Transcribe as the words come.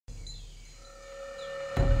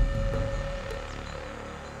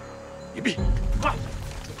给币，快！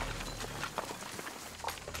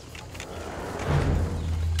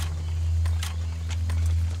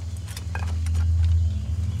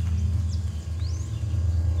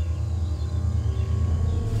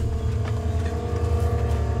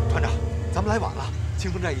团长，咱们来晚了，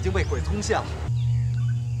清风寨已经被鬼子攻陷了。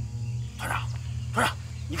团长，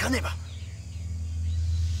你看那边。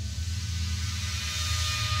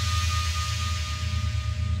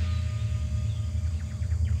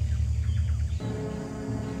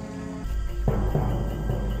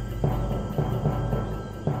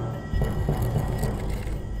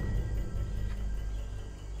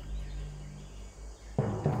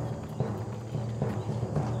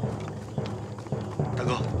 大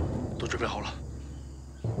哥，都准备好了。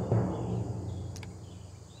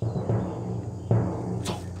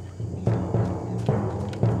走。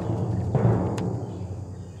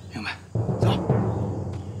明白。走。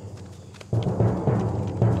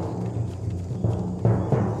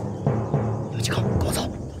你们几个跟我走。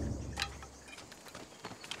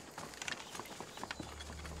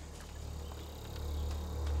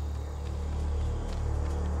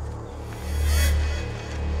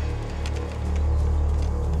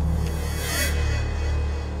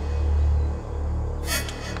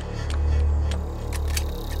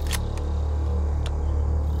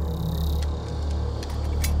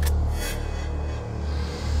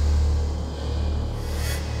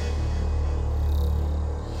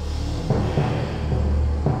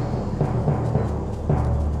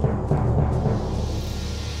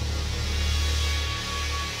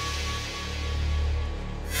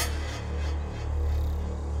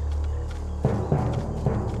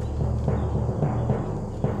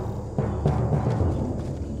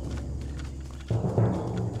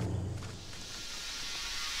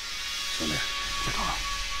兄弟，别动了。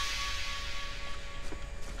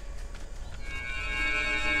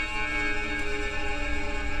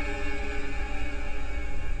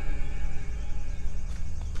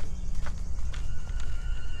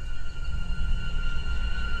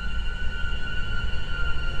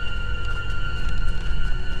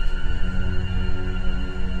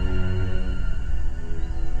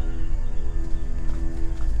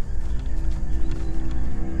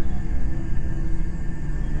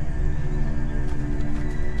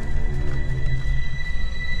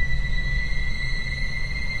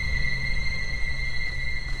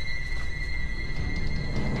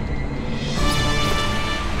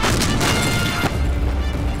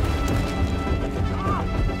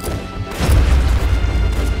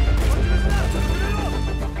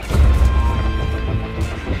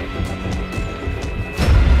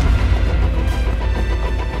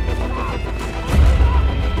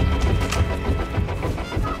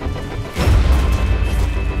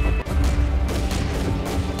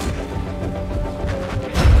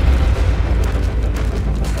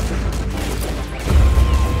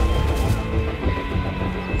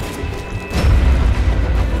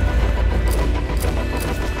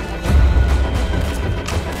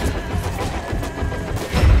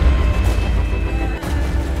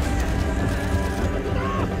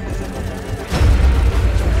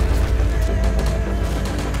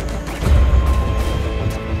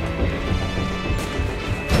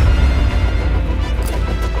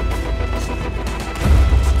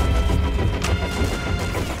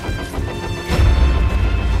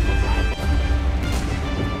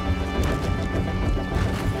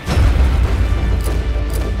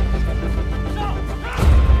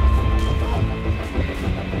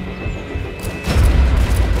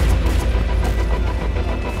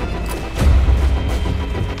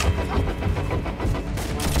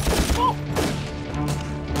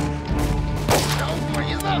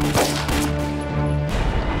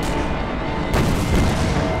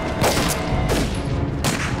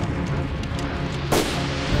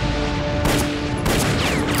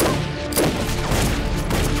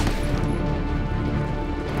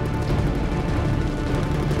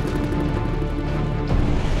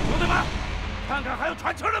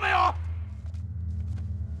喘气了没有？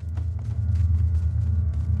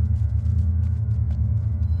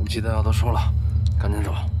武器弹药都收了，赶紧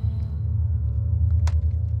走。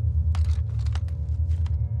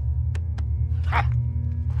嗨，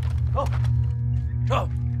走，撤，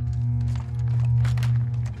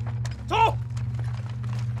走。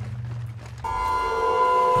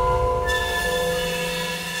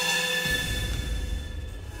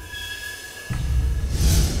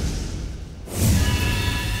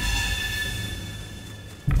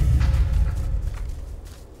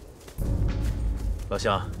 老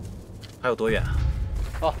乡，还有多远啊？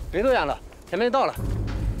哦，别多远了，前面就到了。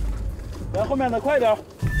来，后面的快点。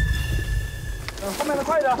后面的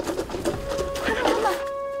快点！快看他们！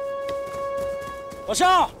老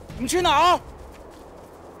乡，你们去哪儿？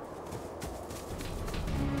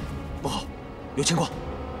不好，有情况！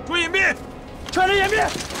注意隐蔽，全力隐蔽！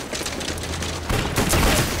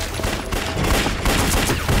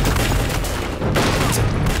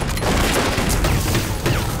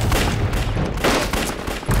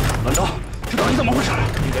老赵，这到底怎么回事？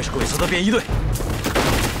应该是鬼子的便衣队。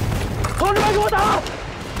同志们，给我打！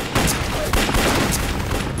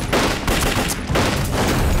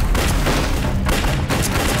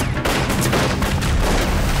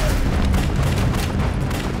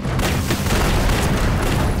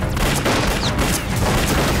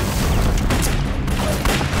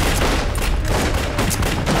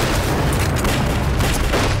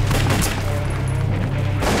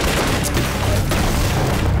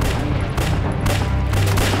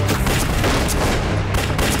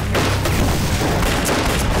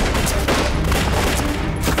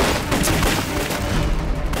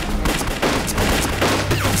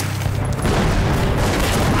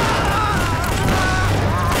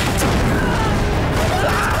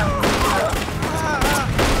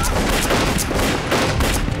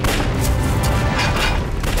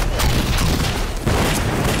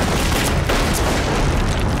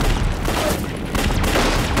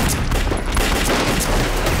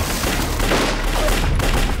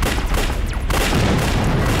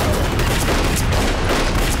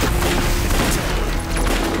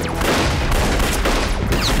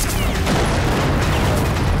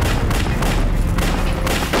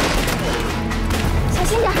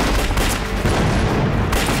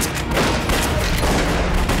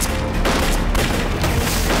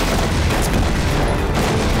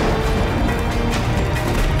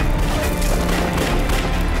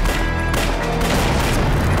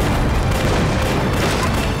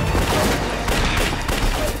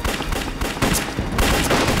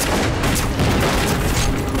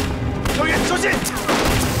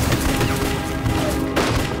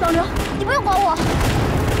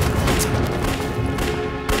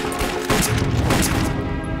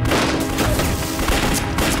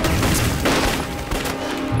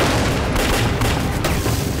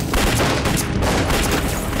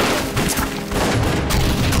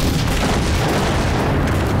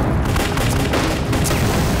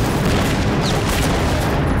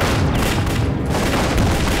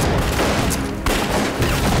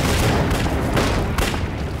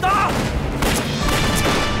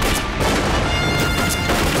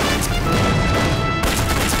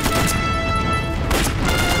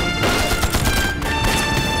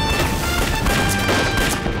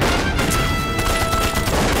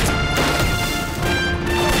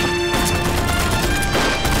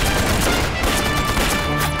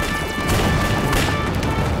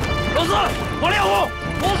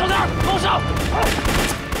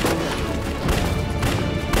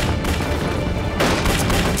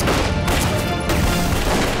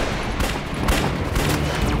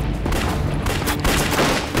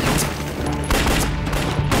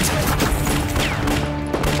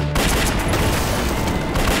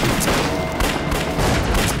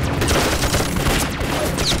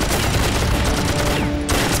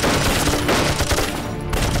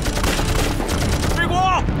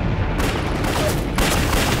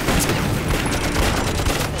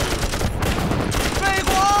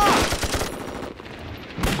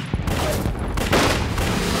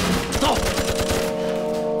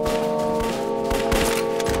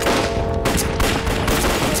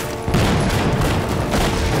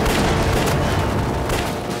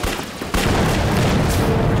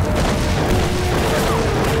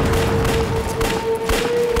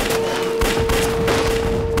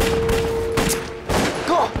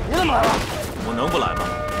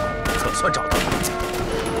 算找到了。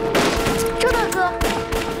周大哥，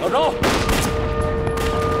老周，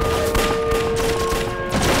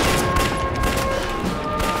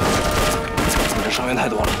你这伤员太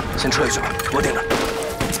多了，先撤一去吧，我顶着。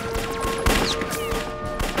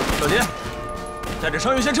小杰，带着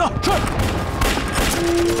伤员先撤。是。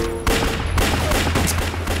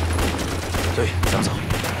对，咱们走。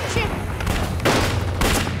是。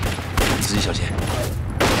你自己小心。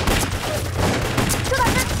 周大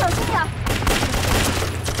哥，你小心点。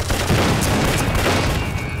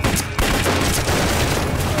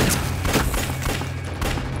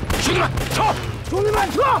兄弟们，撤！兄弟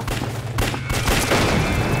们，撤！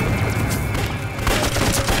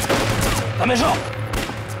咱们撤。